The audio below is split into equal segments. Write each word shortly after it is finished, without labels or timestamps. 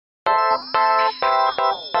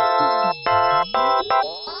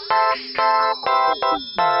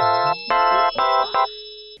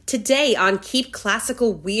Today on Keep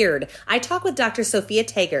Classical Weird, I talk with Dr. Sophia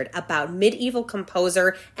Taggart about medieval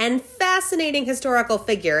composer and fascinating historical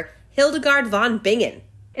figure Hildegard von Bingen.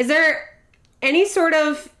 Is there any sort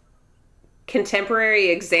of contemporary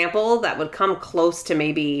example that would come close to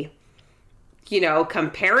maybe,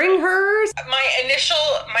 comparing her? My initial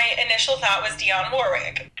thought was Dionne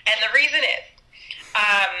Warwick, and the reason is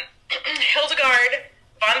Hildegard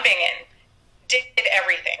von Bingen did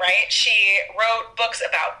everything, right? She wrote books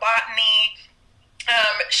about botany.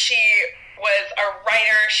 She was a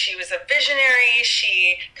writer. She was a visionary.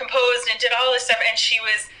 She composed and did all this stuff, and she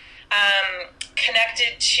was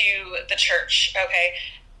connected to the church. Okay,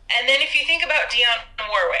 and then if you think about Dionne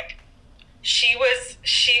Warwick, she's a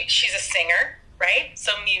singer, right?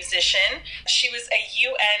 So musician. She was a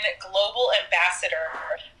UN global ambassador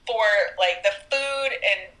for like the food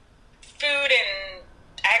and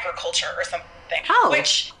agriculture or something,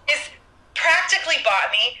 which is practically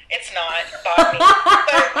botany. It's not botany,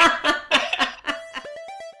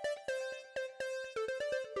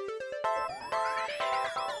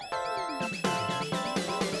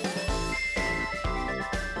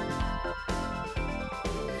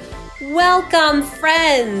 Welcome,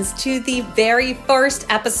 friends, to the very first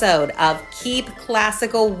episode of Keep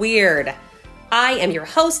Classical Weird. I am your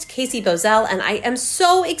host, Casey Bozell, and I am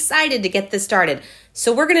so excited to get this started.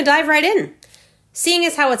 So we're going to dive right in. Seeing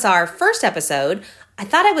as how it's our first episode, I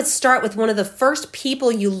thought I would start with one of the first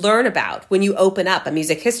people you learn about when you open up a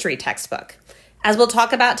music history textbook. As we'll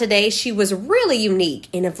talk about today, she was really unique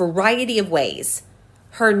in a variety of ways.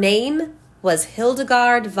 Her name was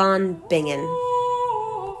Hildegard von Bingen.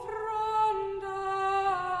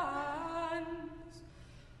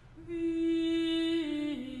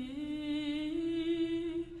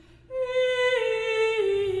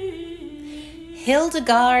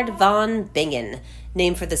 Hildegard von Bingen,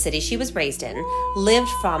 named for the city she was raised in, lived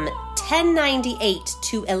from 1098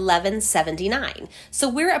 to 1179, so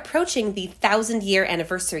we're approaching the 1,000-year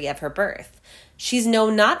anniversary of her birth. She's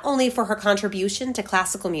known not only for her contribution to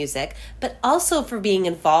classical music, but also for being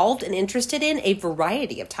involved and interested in a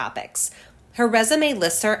variety of topics. Her resume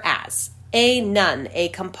lists her as a nun, a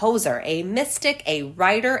composer, a mystic, a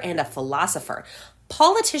writer, and a philosopher.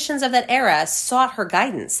 Politicians of that era sought her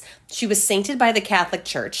guidance. She was sainted by the Catholic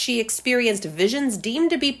Church. She experienced visions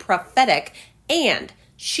deemed to be prophetic, and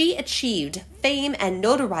she achieved fame and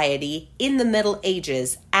notoriety in the Middle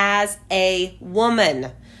Ages as a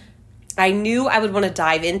woman. I knew I would want to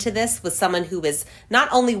dive into this with someone who is not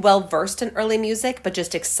only well-versed in early music, but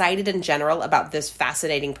just excited in general about this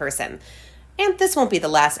fascinating person. And this won't be the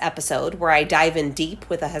last episode where I dive in deep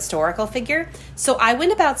with a historical figure, so I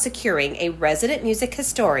went about securing a resident music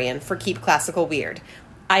historian for Keep Classical Weird.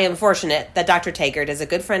 I am fortunate that Dr. Taggart is a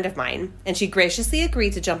good friend of mine, and she graciously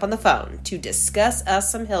agreed to jump on the phone to discuss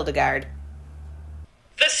us some Hildegard.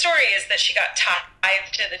 The story is that she got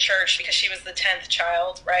tithed to the church because she was the 10th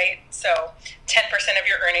child, right? So 10% of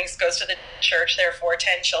your earnings goes to the church, therefore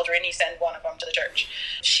 10 children, you send one of them to the church.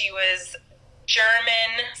 She was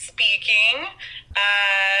German speaking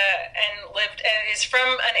and is from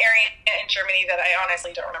an area in Germany that I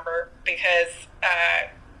honestly don't remember because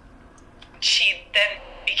she then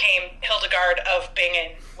became Hildegard of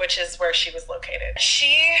Bingen, which is where she was located.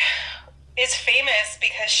 She is famous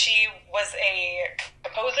because she was a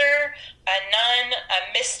composer, a nun,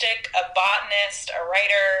 a mystic, a botanist, a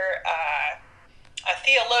writer, a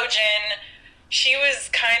theologian. She was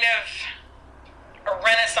kind of a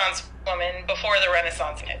Renaissance woman before the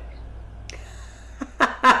Renaissance hit.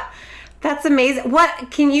 That's amazing.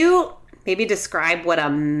 What can you maybe describe what a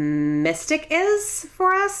mystic is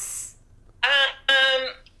for us?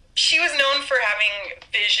 She was known for having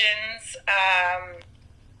visions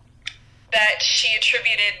that she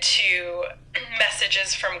attributed to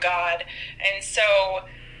messages from God, and so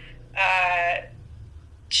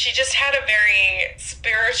she just had a very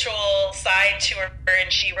spiritual side to her,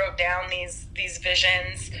 and she wrote down these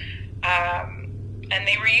visions. And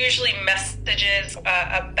they were usually messages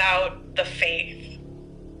about the faith,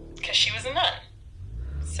 because she was a nun.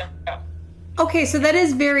 So. Okay, so that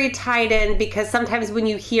is very tied in, because sometimes when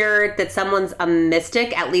you hear that someone's a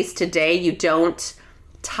mystic, at least today, you don't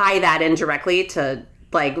tie that in directly to,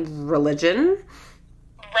 like, religion.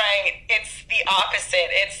 Right. It's the opposite.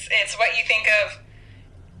 It's what you think of.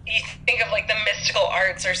 You think of like the mystical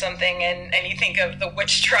arts or something, and you think of the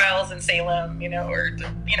witch trials in Salem, or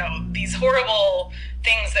these horrible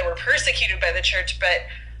things that were persecuted by the church. But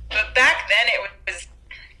back then it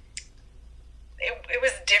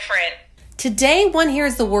was different. Today, one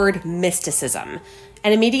hears the word mysticism,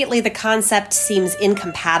 and immediately the concept seems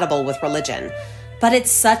incompatible with religion. But it's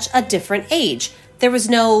such a different age. There was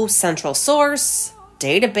no central source,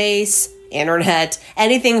 database, internet,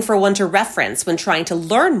 anything for one to reference when trying to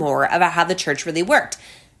learn more about how the church really worked.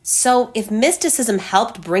 So if mysticism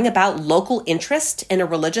helped bring about local interest in a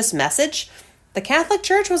religious message, the Catholic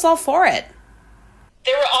Church was all for it.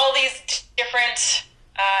 There were all these different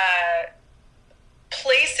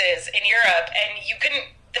places in Europe, and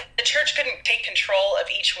the church couldn't take control of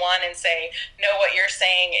each one and say, no, what you're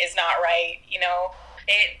saying is not right.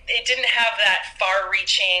 It didn't have that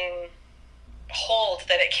far-reaching hold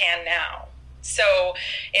that it can now. So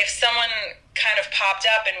if someone kind of popped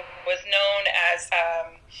up and was known as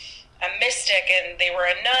a mystic, and they were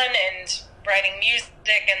a nun and writing music,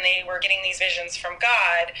 and they were getting these visions from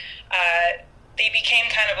God, they became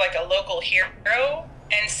kind of like a local hero.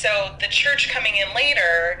 And so the church coming in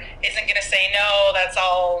later isn't going to say, no, that's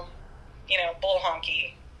all, bull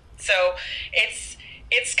honky. So it's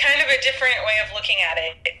kind of a different way of looking at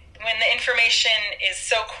it. When the information is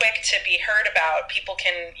so quick to be heard about, people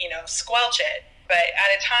can, squelch it. But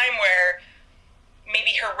at a time where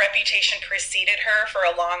maybe her reputation preceded her for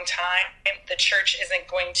a long time, the church isn't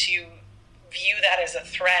going to view that as a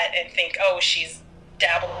threat and think, oh, she's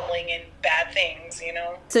dabbling in bad things,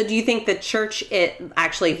 So do you think the church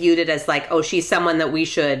actually viewed it as like, oh, she's someone that we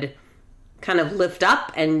should kind of lift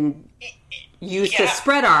up and use to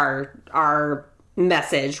spread our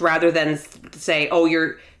message, rather than say, oh,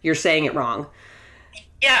 you're saying it wrong?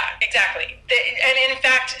 Yeah, exactly. And in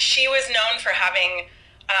fact, she was known for having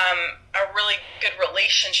a really good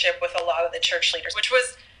relationship with a lot of the church leaders, which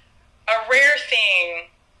was a rare thing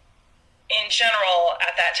in general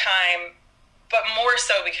at that time, but more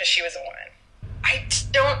so because she was a woman. I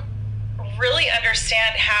don't really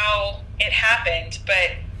understand how it happened,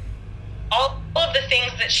 but all of the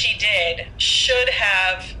things that she did should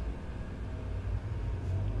have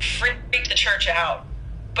freaked the church out.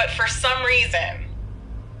 But for some reason,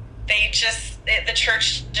 the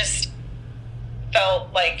church just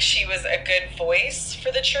felt like she was a good voice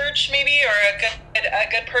for the church, maybe, or a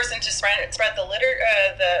good person to spread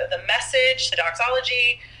the message, the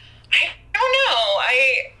doxology. I don't know.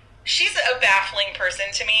 She's a baffling person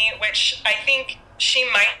to me, which I think she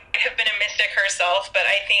might have been a mystic herself, but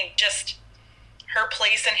I think just her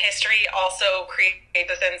place in history also creates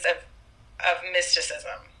a sense of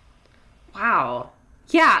mysticism. Wow.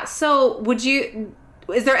 Yeah. So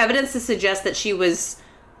is there evidence to suggest that she was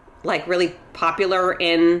like really popular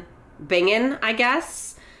in Bingen, I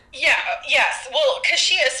guess? Yeah. Yes. Well, because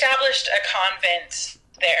she established a convent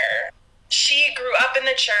there. She grew up in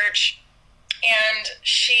the church, and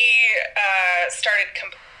she started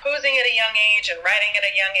composing at a young age and writing at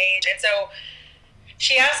a young age. And so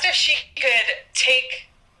she asked if she could take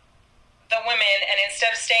the women and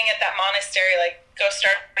instead of staying at that monastery, like, go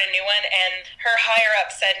start a new one. And her higher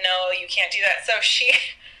up said, no, you can't do that. So she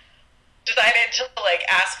decided to like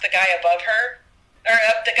ask the guy above her, or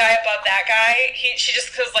the guy above that guy. She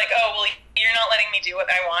just was like, oh, well, you're not letting me do what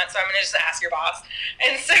I want, so I'm going to just ask your boss.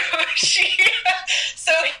 And so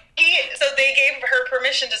so they gave her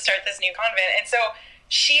permission to start this new convent. And so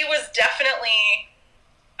she was definitely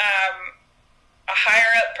a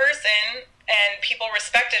higher up person, and people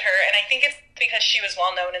respected her. And I think it's because she was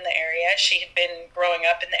well known in the area. She had been growing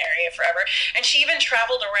up in the area forever. And she even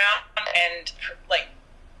traveled around and like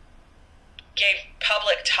gave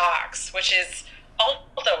public talks, which is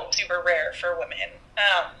also super rare for women.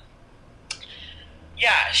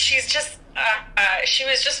 She's just she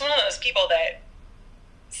was just one of those people that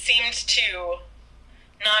seemed to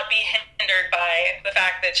not be hindered by the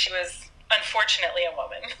fact that she was unfortunately a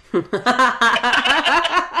woman.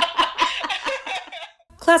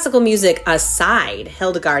 Classical music aside,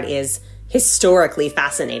 Hildegard is historically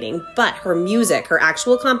fascinating, but her music, her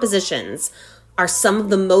actual compositions, are some of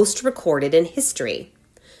the most recorded in history.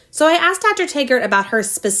 So I asked Dr. Taggart about her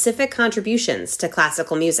specific contributions to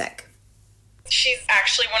classical music. She's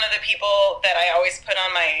actually one of the people that I always put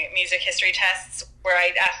on my music history tests, where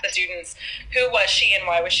I ask the students, who was she and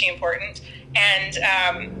why was she important? And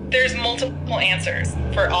there's multiple answers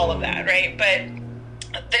for all of that, right? But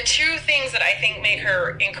the two things that I think make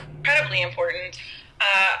her incredibly important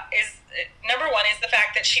is, number one, is the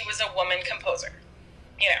fact that she was a woman composer.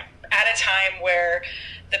 At a time where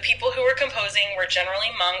the people who were composing were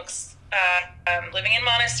generally monks, living in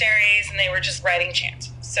monasteries, and they were just writing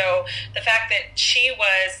chant. So the fact that she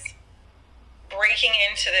was breaking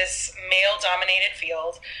into this male-dominated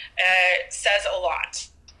field says a lot,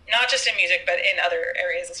 not just in music, but in other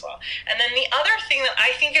areas as well. And then the other thing that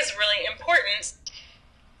I think is really important,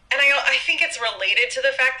 and I think it's related to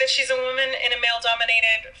the fact that she's a woman in a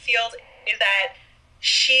male-dominated field, is that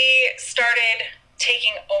she started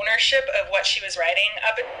taking ownership of what she was writing.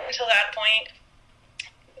 Up until that point,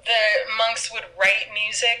 the monks would write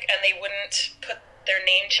music and they wouldn't put their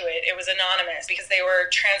name to it. It was anonymous because they were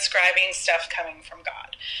transcribing stuff coming from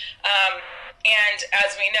God. And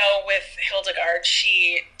as we know with Hildegard,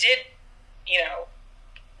 she did,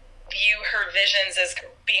 view her visions as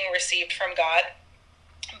being received from God.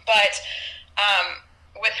 But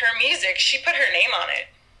with her music, she put her name on it.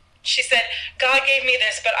 She said, God gave me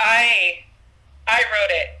this, but I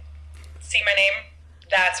wrote it. See my name?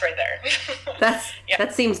 That's right there.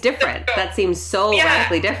 That seems different. That seems so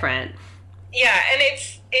radically different. Yeah, and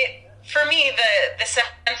it for me, the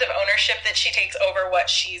sense of ownership that she takes over what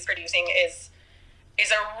she's producing is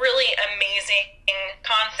a really amazing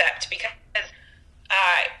concept, because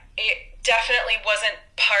it definitely wasn't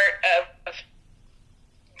part of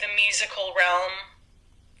the musical realm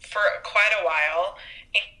for quite a while,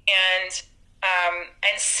 and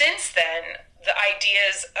since then, the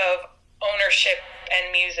ideas of ownership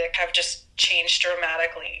and music have just changed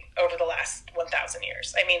dramatically over the last 1,000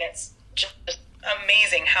 years. I mean, it's just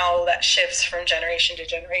amazing how that shifts from generation to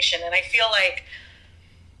generation, and I feel like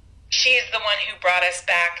she's the one who brought us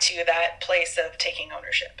back to that place of taking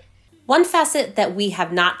ownership. One facet that we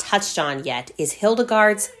have not touched on yet is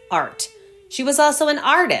Hildegard's art. She was also an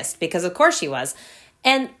artist, because of course she was.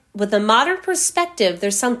 And with a modern perspective,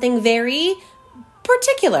 there's something very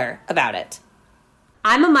particular about it.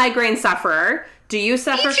 I'm a migraine sufferer. Do you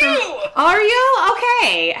suffer Me too. from... Are you?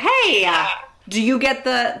 Okay. Hey. Yeah. Do you get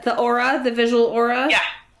the aura, the visual aura? Yeah.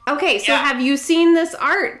 Okay, so have you seen this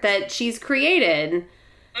art that she's created?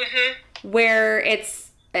 Mm-hmm. Where it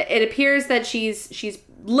appears that she's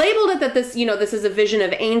labeled it that this is a vision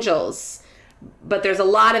of angels, but there's a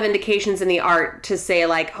lot of indications in the art to say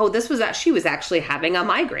like, oh, she was actually having a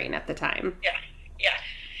migraine at the time. Yeah.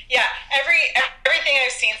 Everything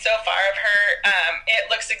I've seen so far of her, it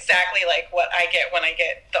looks exactly like what I get when I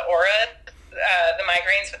get the aura, the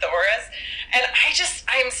migraines with the auras, and I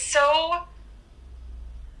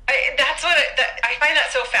find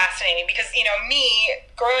that so fascinating, because me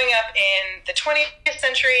growing up in the 20th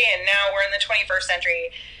century and now we're in the 21st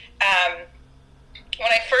century.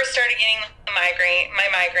 When I first started getting my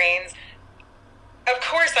migraines, of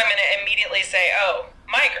course I'm going to immediately say, oh,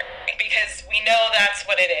 migraine, because we know that's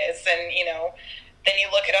what it is. And, then you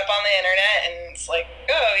look it up on the internet and it's like,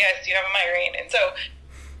 oh, yes, you have a migraine. And so,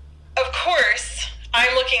 of course,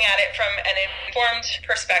 I'm looking at it from an informed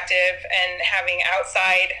perspective and having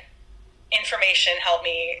outside information help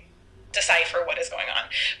me decipher what is going on.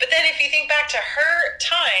 But then if you think back to her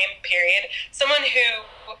time period, someone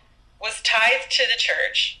who was tied to the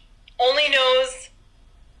church only knows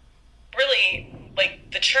really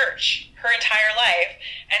like the church her entire life,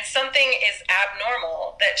 and something is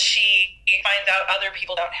abnormal that she finds out other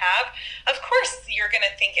people don't have, of course you're going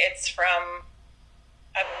to think it's from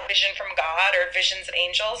a vision from God or visions of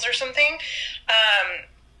angels or something,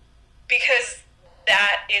 because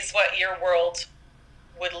that is what your world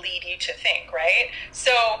would lead you to think, right?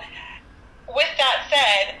 So with that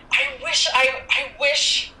said, I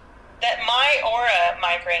wish that my aura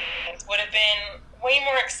migraines would have been way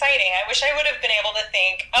more exciting. I wish I would have been able to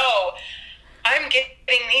think, oh, I'm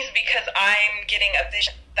getting these because I'm getting a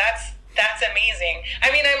vision. That's amazing.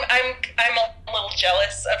 I mean, I'm a little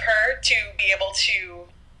jealous of her to be able to,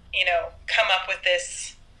 come up with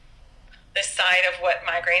this side of what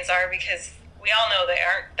migraines are, because we all know they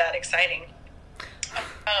aren't that exciting.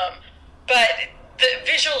 But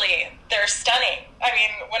visually, they're stunning. I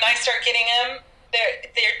mean, when I start getting them,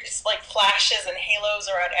 they're just like flashes and halos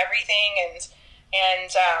around everything, and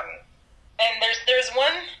there's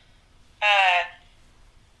one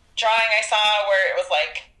drawing I saw where it was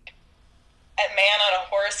like a man on a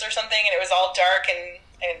horse or something, and it was all dark and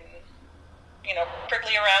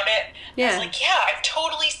prickly around it. Yeah. I was like, yeah, I've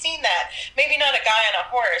totally seen that. Maybe not a guy on a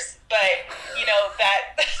horse, but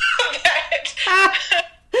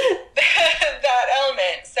that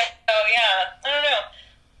element. So yeah, I don't know.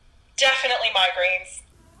 Definitely migraines.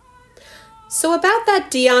 So about that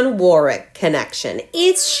Dionne Warwick connection,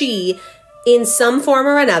 is she, in some form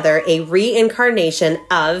or another, a reincarnation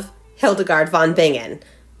of Hildegard von Bingen?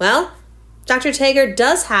 Well, Dr. Taggart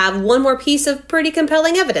does have one more piece of pretty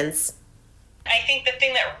compelling evidence. I think the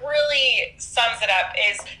thing that really sums it up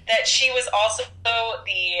is that she was also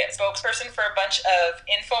the spokesperson for a bunch of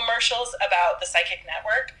infomercials about the Psychic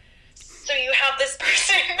Network. So you have this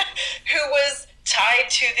person who was tied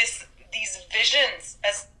to these visions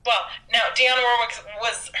as well. Now, Dionne Warwick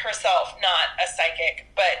was herself not a psychic,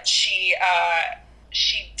 but she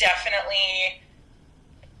she definitely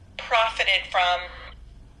profited from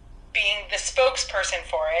being the spokesperson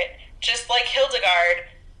for it, just like Hildegard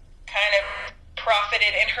kind of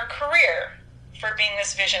profited in her career for being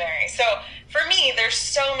this visionary. So for me, there's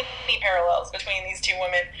so many parallels between these two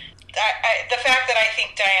women. The fact that I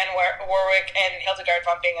think Dionne Warwick and Hildegard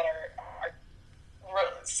von Bingen are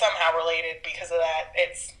somehow related because of that,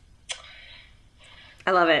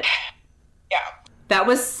 I love it. Yeah. That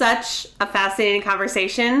was such a fascinating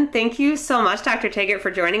conversation. Thank you so much, Dr. Taggart, for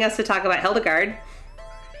joining us to talk about Hildegard.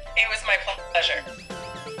 It was my pleasure.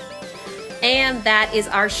 And that is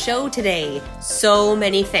our show today. So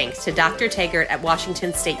many thanks to Dr. Taggart at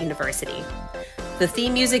Washington State University. The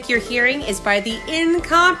theme music you're hearing is by the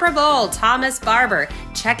incomparable Thomas Barber.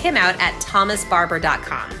 Check him out at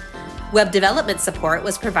thomasbarber.com. Web development support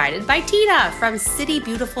was provided by Tina from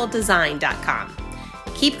citybeautifuldesign.com.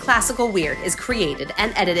 Keep Classical Weird is created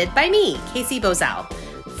and edited by me, Casey Bozell.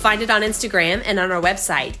 Find it on Instagram and on our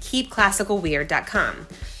website, keepclassicalweird.com.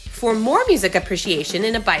 For more music appreciation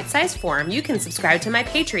in a bite-sized form, you can subscribe to my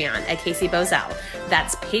Patreon at Casey Bozell.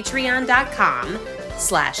 That's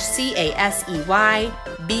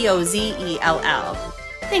patreon.com/CASEYBOZELL.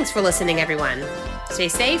 Thanks for listening, everyone. Stay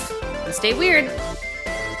safe and stay weird.